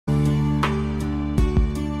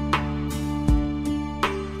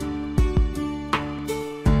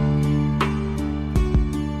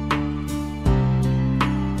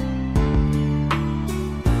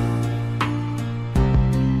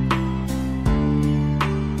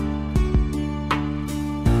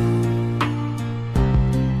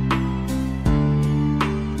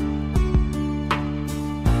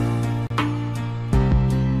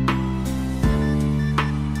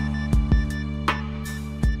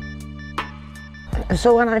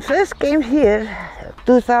So when I first came here,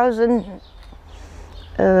 2000,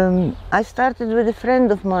 I started with a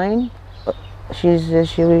friend of mine. She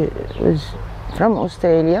was from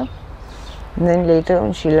Australia, and then later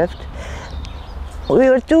on she left. We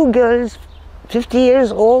were two girls, 50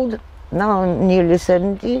 years old, now nearly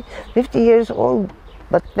 70, 50 years old,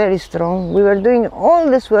 but very strong. We were doing all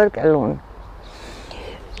this work alone.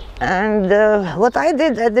 And what I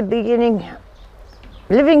did at the beginning,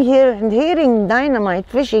 living here and hearing dynamite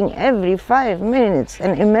fishing every 5 minutes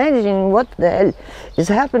and imagining what the hell is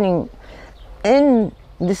happening in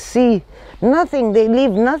the sea. Nothing, they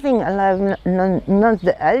leave nothing alive, not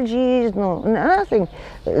the algae, nothing.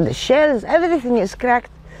 The shells, everything is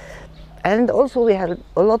cracked. And also we had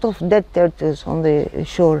a lot of dead turtles on the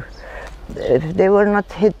shore. They were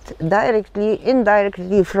not hit directly,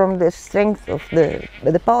 indirectly from the strength of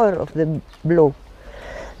the power of the blow.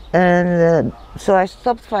 And so I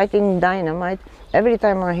stopped fighting dynamite. Every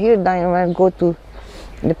time I hear dynamite, I go to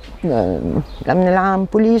the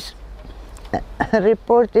police,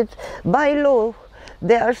 report it. By law,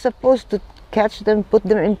 they are supposed to catch them, put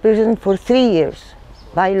them in prison for 3 years,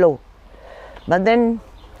 by law. But then,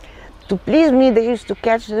 to please me, they used to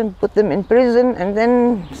catch them, put them in prison, and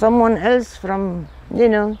then someone else from, you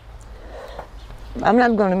know, I'm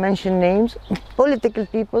not going to mention names, political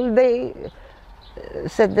people, they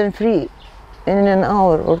set them free in an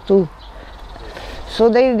hour or two. So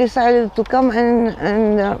they decided to come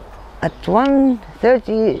and at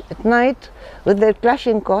 1:30 at night with their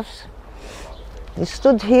Kalashnikovs, they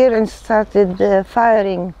stood here and started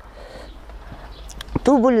firing.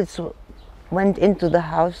 2 bullets went into the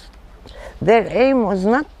house. Their aim was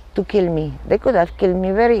not to kill me. They could have killed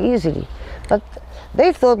me very easily, but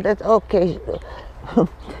they thought that, okay,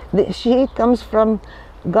 she comes from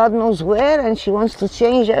God knows where and she wants to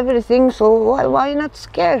change everything, so why not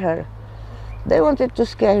scare her? They wanted to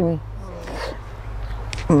scare me.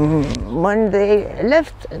 When they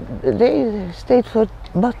left, they stayed for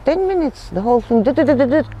about 10 minutes, the whole thing,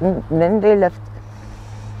 and then they left.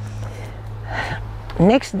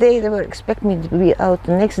 Next day they were expecting me to be out.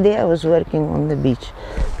 The next day I was working on the beach.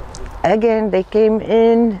 Again they came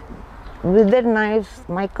in with their knives,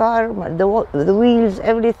 my car, the wheels,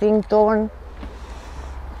 everything torn.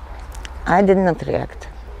 I did not react.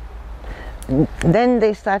 Then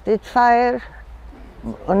they started fire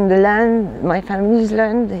on the land, my family's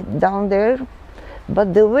land down there,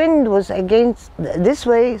 but the wind was against this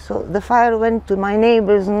way, so the fire went to my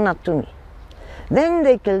neighbors, not to me. Then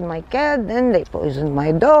they killed my cat, then they poisoned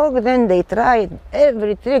my dog, then they tried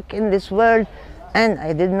every trick in this world, and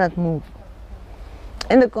I did not move.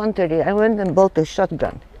 On the contrary, I went and bought a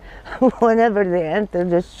shotgun. Whenever they enter,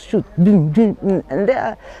 just shoot, boom, boom, and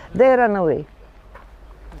they run away.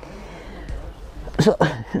 So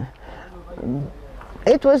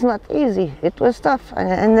it was not easy, it was tough.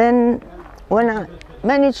 And then when I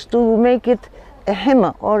managed to make it a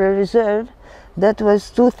HEMA, or a reserve, that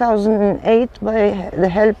was 2008, by the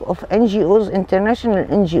help of NGOs, international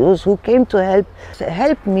NGOs, who came to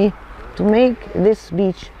help me to make this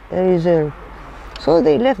beach a reserve. So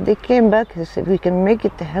they left, they came back, they said, we can make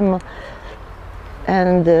it a HEMA,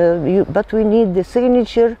 and but we need the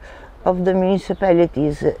signature of the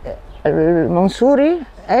municipalities, Mansouri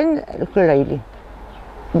and Khalil,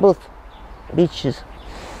 both beaches.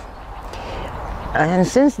 And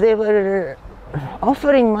since they were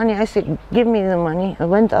offering money, I said, give me the money. I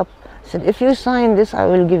went up, said, if you sign this, I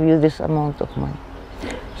will give you this amount of money.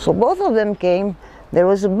 So both of them came. There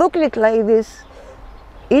was a booklet like this,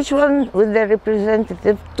 each one with their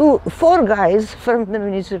representative, 4 guys from the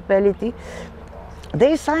municipality.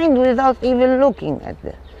 They signed without even looking at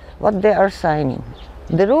what they are signing.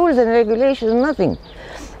 The rules and regulations, nothing.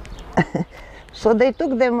 So they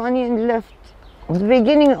took their money and left. At the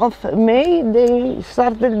beginning of May, they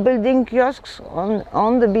started building kiosks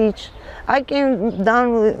on the beach. I came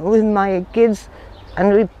down with my kids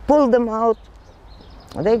and we pulled them out.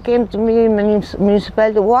 They came to me,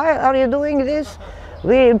 municipality, why are you doing this?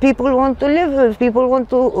 People want to live, people want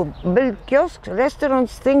to build kiosks,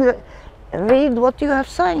 restaurants, things. Read what you have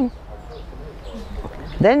signed.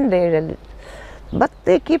 Then they read it. But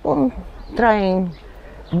they keep on trying,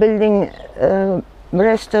 building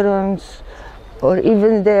restaurants, or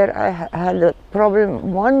even there I had a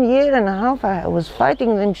problem. 1.5 years I was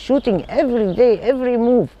fighting them, shooting every day, every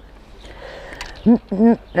move.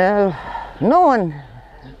 No one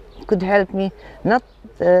could help me, not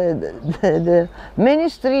the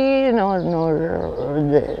ministry, nor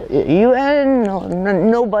the UN,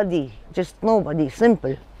 nobody, just nobody,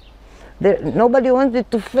 simple. Nobody wanted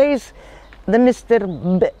to face the Mr.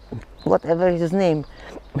 whatever his name,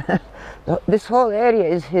 This whole area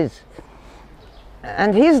is his.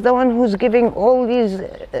 And he's the one who's giving all these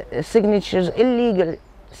signatures, illegal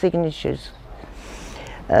signatures.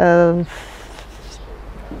 Well,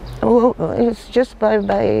 it's just by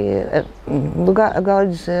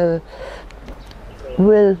God's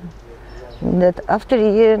will that after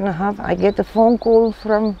a year and a half I get a phone call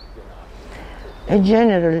from a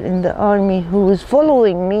general in the army who is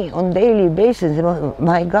following me on daily basis.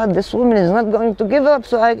 My God, this woman is not going to give up.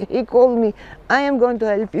 So he called me, I am going to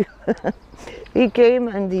help you. He came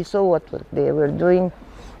and he saw what they were doing,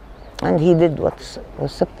 and he did what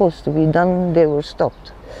was supposed to be done. They were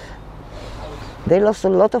stopped. They lost a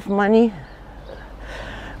lot of money,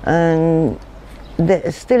 and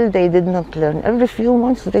still they did not learn. Every few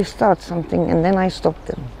months they start something, and then I stop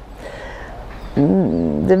them.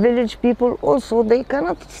 The village people also, they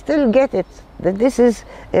cannot still get it, that this is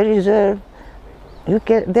a reserve.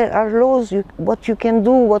 There are laws, what you can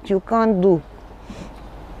do, what you can't do.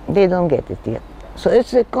 They don't get it yet. So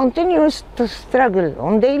it's a continuous struggle.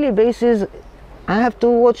 On daily basis, I have to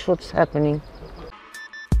watch what's happening.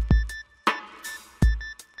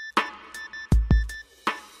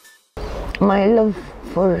 My love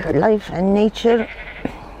for life and nature,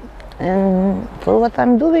 and for what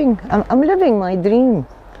I'm doing. I'm living my dream.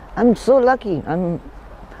 I'm so lucky. I'm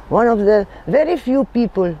one of the very few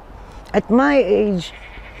people at my age,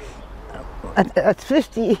 at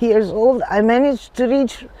 50 years old, I managed to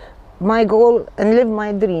reach my goal and live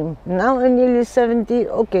my dream. Now I'm nearly 70,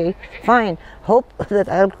 okay, fine. Hope that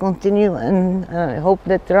I'll continue, and hope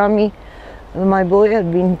that Rami, my boy,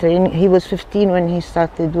 had been training. He was 15 when he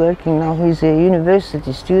started working. Now he's a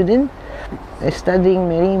university student studying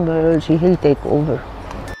marine biology. He'll take over.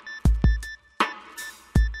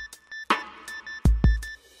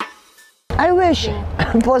 I wish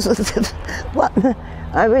positive.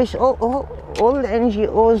 I wish all the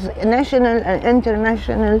NGOs, national and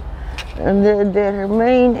international, their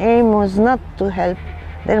main aim was not to help.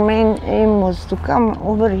 Their main aim was to come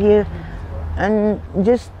over here and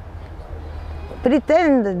just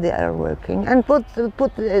pretend that they are working and put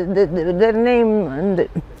their name and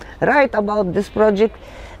write about this project.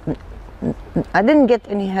 I didn't get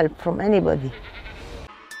any help from anybody.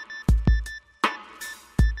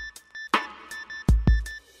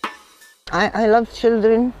 I love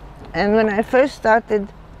children, and when I first started,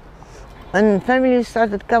 when families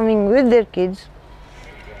started coming with their kids,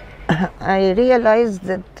 I realized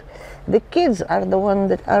that the kids are the ones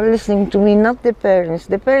that are listening to me, not the parents.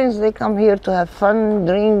 The parents, they come here to have fun,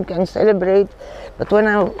 drink and celebrate, but when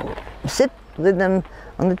I sit with them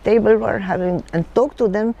on the table we're having and talk to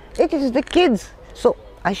them, it is the kids. So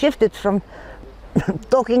I shifted from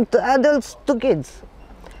talking to adults to kids.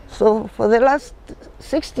 So for the last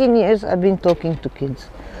 16 years I've been talking to kids.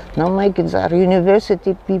 Now my kids are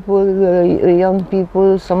university people, young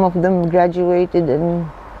people. Some of them graduated and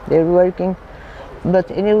they're working.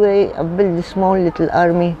 But anyway, I've built a small little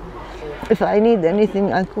army. If I need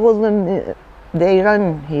anything, I call them, they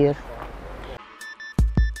run here.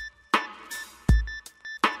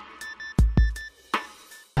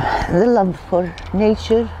 The love for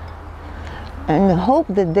nature, and hope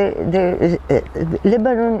that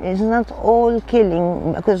Lebanon is not all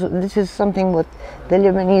killing, because this is something what the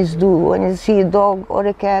Lebanese do. When you see a dog or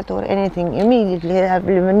a cat or anything, immediately have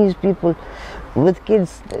Lebanese people with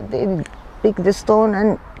kids, they pick the stone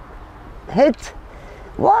and hit.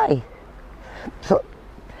 Why? So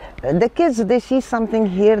the kids, they see something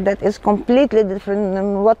here that is completely different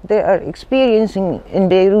than what they are experiencing in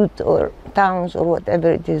Beirut or towns or whatever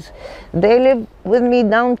it is. They live with me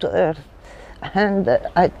down to earth, and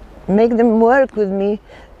I make them work with me.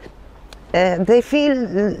 They feel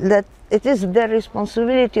that it is their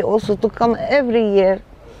responsibility also to come every year,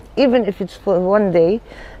 even if it's for one day,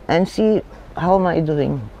 and see how am I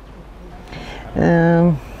doing.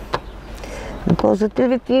 The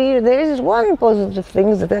positivity, there is one positive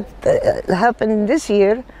thing that happened this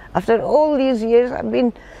year. After all these years, I've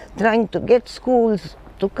been trying to get schools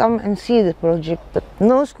to come and see the project, but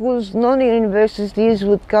no schools, no universities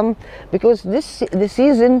would come, because the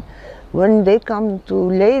season when they come to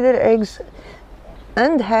lay their eggs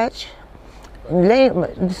and hatch, laying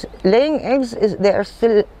eggs, they are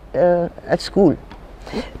still at school.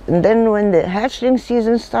 And then when the hatchling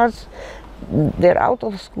season starts, they're out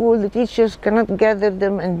of school. The teachers cannot gather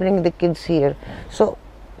them and bring the kids here. So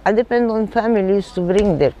I depend on families to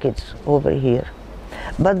bring their kids over here.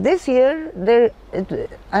 But this year,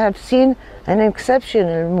 I have seen an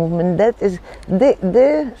exceptional movement. That is,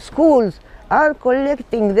 the schools are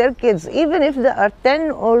collecting their kids, even if they are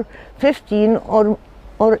 10 or 15 or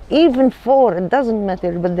even 4, it doesn't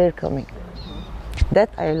matter, but they're coming. That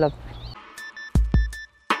I love.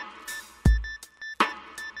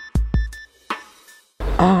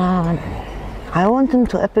 I want them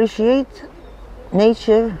to appreciate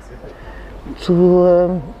nature,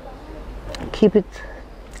 to keep it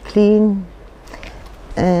clean,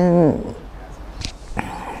 and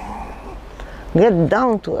get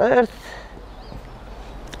down to earth,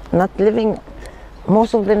 not living.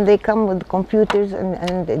 Most of them, they come with computers,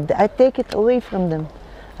 and I take it away from them.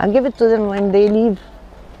 I give it to them when they leave.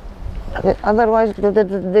 Otherwise,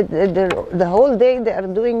 the whole day they are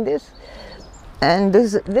doing this. And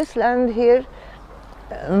this land here,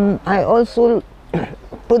 I also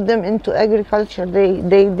put them into agriculture. They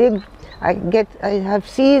dig. I have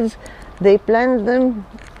seeds. They plant them,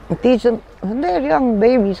 teach them. They're young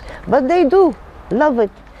babies, but they do love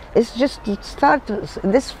it. It's just to start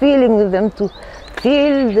this feeling with them, to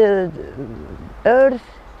feel the earth,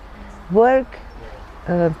 work,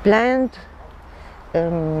 plant,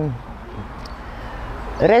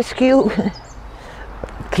 rescue,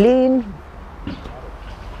 clean.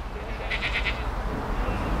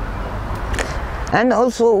 And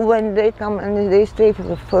also when they come and they stay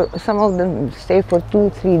for some of them stay for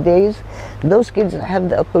 2-3 days, those kids have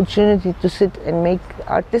the opportunity to sit and make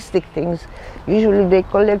artistic things. Usually they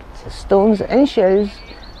collect stones and shells,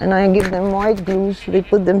 and I give them white glues. They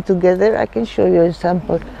put them together. I can show you a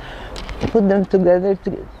sample. Put them together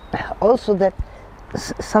also that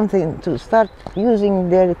something to start using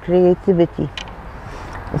their creativity.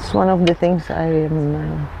 It's one of the things I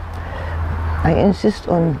insist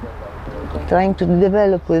on trying to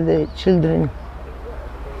develop with the children.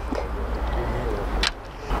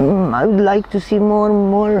 I would like to see more and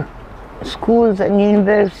more schools and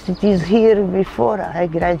universities here before I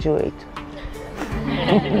graduate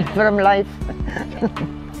from life.